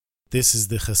This is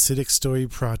the Hasidic Story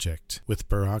Project with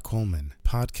Barak Holman,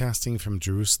 podcasting from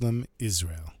Jerusalem,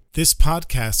 Israel. This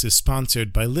podcast is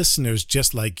sponsored by listeners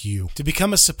just like you. To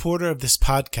become a supporter of this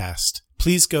podcast,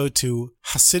 please go to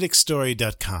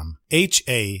HasidicStory.com,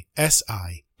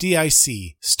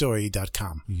 HASIDIC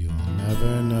story.com. You'll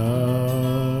never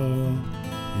know,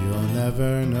 you'll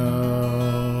never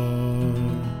know,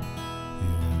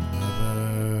 you'll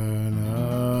never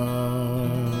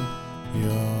know, you'll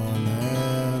never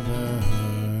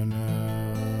know.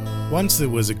 Once there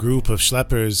was a group of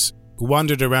schleppers who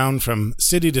wandered around from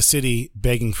city to city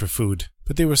begging for food.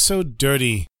 But they were so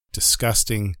dirty,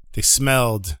 disgusting, they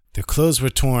smelled, their clothes were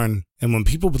torn, and when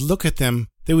people would look at them,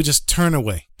 they would just turn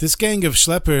away. This gang of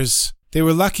schleppers, they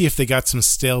were lucky if they got some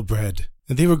stale bread.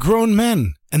 And they were grown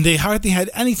men, and they hardly had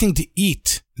anything to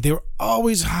eat. They were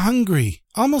always hungry,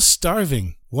 almost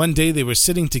starving. One day they were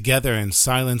sitting together in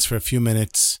silence for a few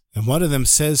minutes, and one of them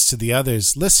says to the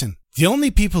others, "Listen, the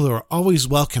only people who are always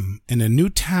welcome in a new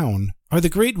town are the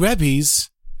great Rebbes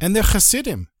and their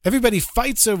Chassidim. Everybody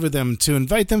fights over them to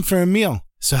invite them for a meal.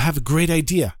 So I have a great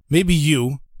idea. Maybe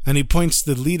you," and he points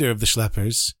to the leader of the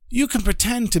schleppers, "you can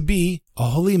pretend to be a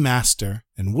holy master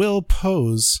and we'll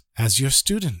pose as your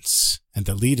students." And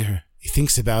the leader, he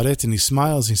thinks about it and he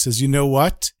smiles and he says, "You know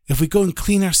what? If we go and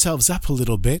clean ourselves up a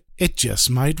little bit, it just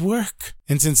might work."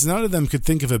 And since none of them could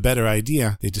think of a better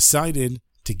idea, they decided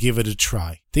to give it a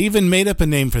try. They even made up a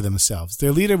name for themselves.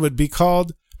 Their leader would be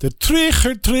called the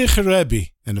Trich'er Rebbe.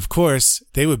 And of course,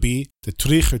 they would be the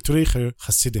Trich'er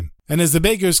Chassidim. And as the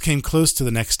beggars came close to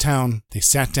the next town, they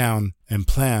sat down and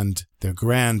planned their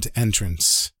grand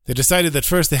entrance. They decided that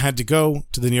first they had to go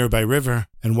to the nearby river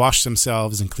and wash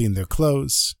themselves and clean their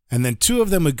clothes. And then two of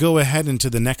them would go ahead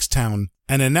into the next town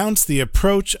and announce the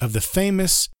approach of the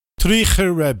famous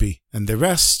Trich'er Rebbe. And the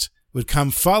rest would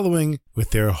come following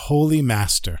with their holy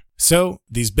master. So,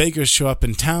 these beggars show up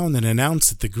in town and announce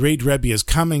that the great Rebbe is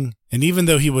coming, and even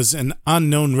though he was an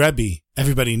unknown Rebbe,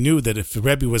 everybody knew that if the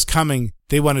Rebbe was coming,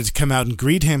 they wanted to come out and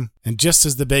greet him, and just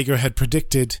as the beggar had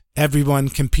predicted, everyone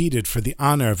competed for the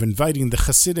honor of inviting the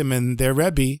Chassidim and their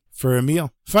Rebbe for a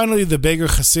meal. Finally, the beggar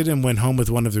Chassidim went home with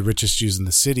one of the richest Jews in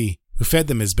the city, who fed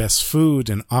them his best food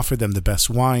and offered them the best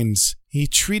wines. He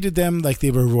treated them like they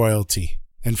were royalty.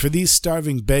 And for these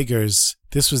starving beggars,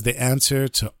 this was the answer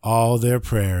to all their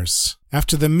prayers.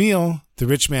 After the meal, the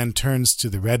rich man turns to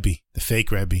the Rebbe, the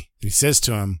fake Rebbe, and he says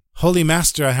to him, "Holy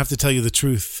Master, I have to tell you the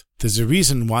truth. There's a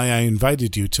reason why I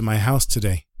invited you to my house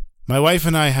today. My wife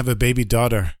and I have a baby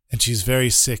daughter, and she's very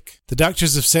sick. The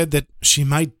doctors have said that she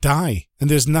might die, and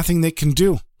there's nothing they can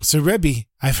do. So Rebbe,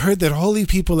 I've heard that holy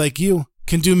people like you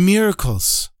can do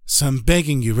miracles. So I'm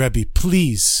begging you, Rebbe,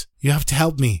 please, you have to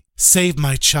help me. Save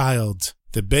my child."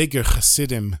 The beggar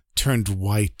Chassidim turned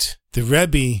white. The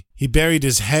Rebbe, he buried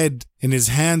his head in his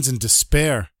hands in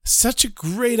despair. Such a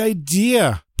great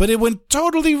idea, but it went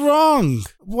totally wrong.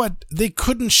 What? They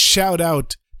couldn't shout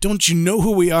out, "Don't you know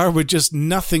who we are? We're just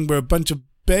nothing. We're a bunch of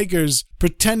beggars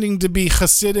pretending to be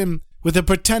Chassidim with a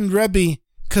pretend Rebbe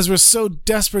because we're so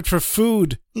desperate for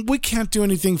food. We can't do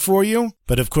anything for you."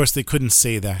 But of course they couldn't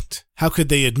say that. How could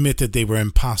they admit that they were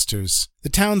imposters? The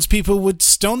townspeople would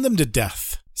stone them to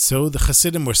death. So the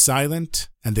Chassidim were silent,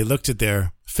 and they looked at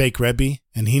their fake Rebbe,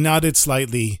 and he nodded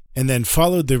slightly, and then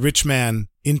followed the rich man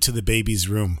into the baby's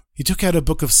room. He took out a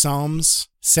book of Psalms,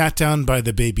 sat down by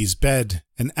the baby's bed,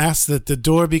 and asked that the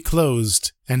door be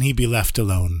closed, and he be left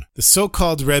alone. The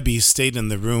so-called Rebbe stayed in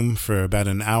the room for about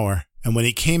an hour, and when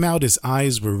he came out his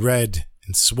eyes were red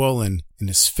and swollen, and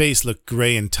his face looked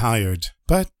gray and tired.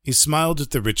 But he smiled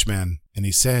at the rich man, and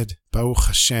he said, "Baruch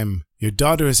Hashem, your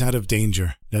daughter is out of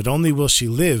danger. Not only will she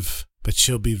live, but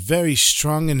she'll be very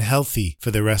strong and healthy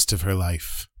for the rest of her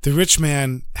life." The rich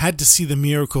man had to see the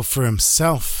miracle for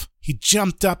himself. He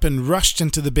jumped up and rushed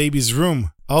into the baby's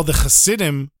room. All the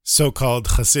Chassidim, so-called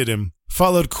Chassidim,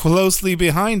 followed closely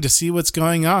behind to see what's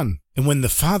going on. And when the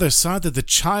father saw that the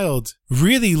child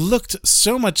really looked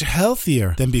so much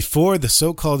healthier than before the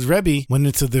so-called Rebbe went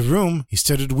into the room, he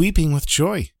started weeping with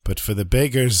joy. But for the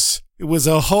beggars, it was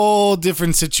a whole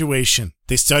different situation.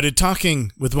 They started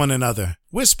talking with one another,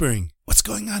 whispering, "What's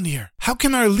going on here? How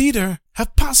can our leader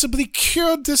have possibly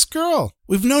cured this girl?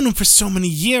 We've known him for so many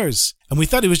years, and we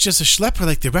thought he was just a schlepper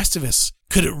like the rest of us.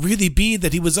 Could it really be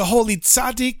that he was a holy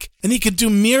tzaddik, and he could do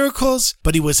miracles,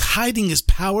 but he was hiding his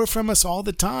power from us all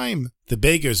the time?" The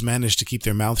beggars managed to keep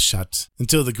their mouths shut,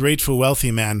 until the grateful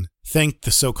wealthy man thanked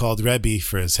the so-called Rebbe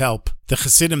for his help. The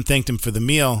Chassidim thanked him for the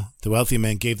meal, the wealthy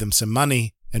man gave them some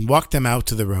money, and walked them out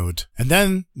to the road. And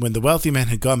then, when the wealthy man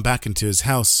had gone back into his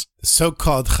house, the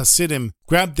so-called Chassidim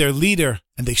grabbed their leader,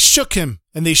 and they shook him,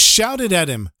 and they shouted at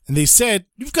him, and they said,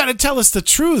 "You've got to tell us the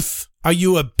truth. Are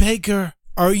you a beggar,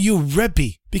 or are you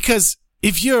Rebbe? Because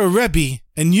if you're a Rebbe,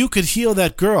 and you could heal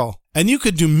that girl, and you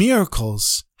could do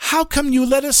miracles, how come you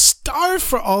let us starve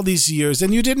for all these years,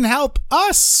 and you didn't help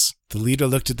us?" The leader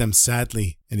looked at them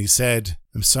sadly, and he said,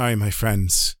 "I'm sorry, my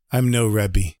friends. I'm no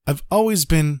Rebbe. I've always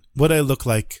been what I look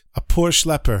like, a poor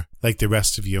schlepper like the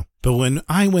rest of you. But when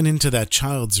I went into that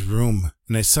child's room,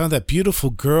 and I saw that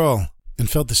beautiful girl, and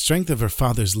felt the strength of her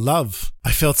father's love,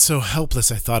 I felt so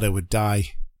helpless I thought I would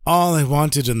die. All I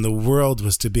wanted in the world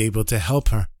was to be able to help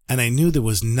her, and I knew there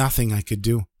was nothing I could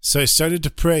do. So I started to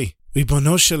pray,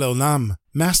 Ribono shel olam,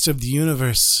 Master of the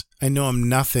universe, I know I'm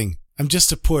nothing. I'm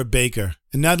just a poor beggar.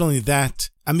 And not only that,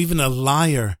 I'm even a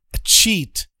liar, a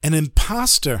cheat, an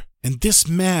imposter. And this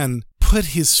man put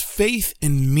his faith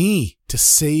in me to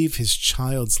save his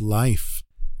child's life.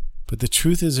 But the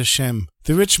truth is, Hashem,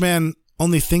 the rich man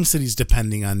only thinks that he's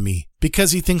depending on me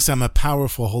because he thinks I'm a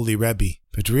powerful holy Rebbe.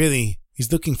 But really,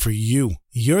 he's looking for you.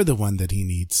 You're the one that he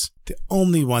needs. The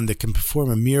only one that can perform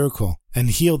a miracle and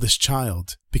heal this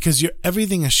child. Because you're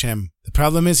everything, Hashem. The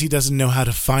problem is he doesn't know how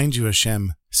to find you,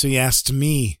 Hashem. So he asked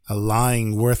me, a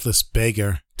lying, worthless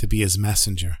beggar, to be his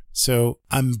messenger. So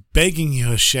I'm begging you,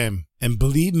 Hashem. And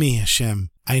believe me,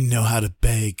 Hashem, I know how to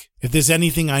beg. If there's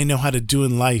anything I know how to do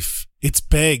in life, it's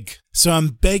beg. So I'm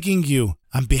begging you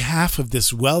on behalf of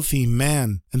this wealthy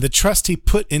man and the trust he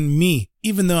put in me,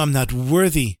 even though I'm not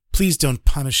worthy. Please don't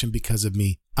punish him because of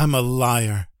me. I'm a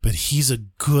liar, but he's a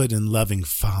good and loving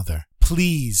father.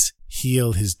 Please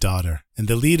heal his daughter. And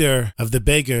the leader of the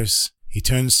beggars, he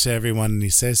turns to everyone and he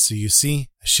says, so you see,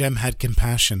 Hashem had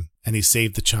compassion and he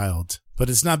saved the child. But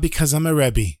it's not because I'm a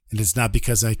Rebbe, and it's not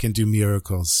because I can do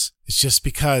miracles. It's just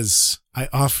because I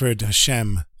offered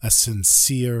Hashem a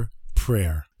sincere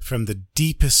prayer from the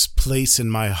deepest place in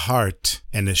my heart,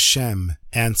 and Hashem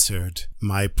answered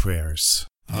my prayers.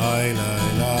 I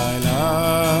lie, lie,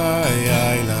 lie,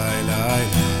 I lie, lie, lie,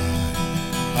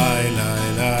 I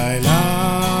lie, lie,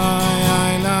 lie,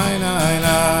 I lie, lie,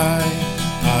 lie,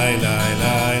 I lie,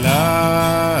 lie,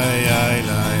 lie,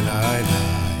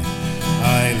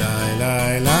 I lie,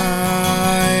 lie, lie, I lie, lie, lie,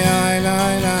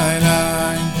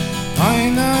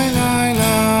 I lie, lie, lie, I lie,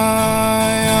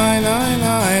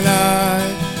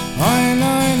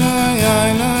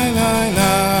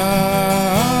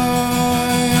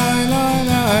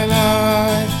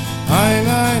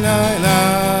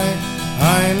 lie,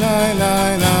 I lie, lie,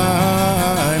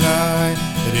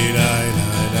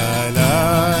 lie,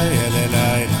 I lie, lie,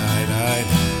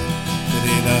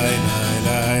 I lie,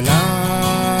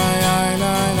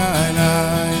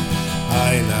 lie,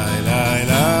 lie, lie, lie,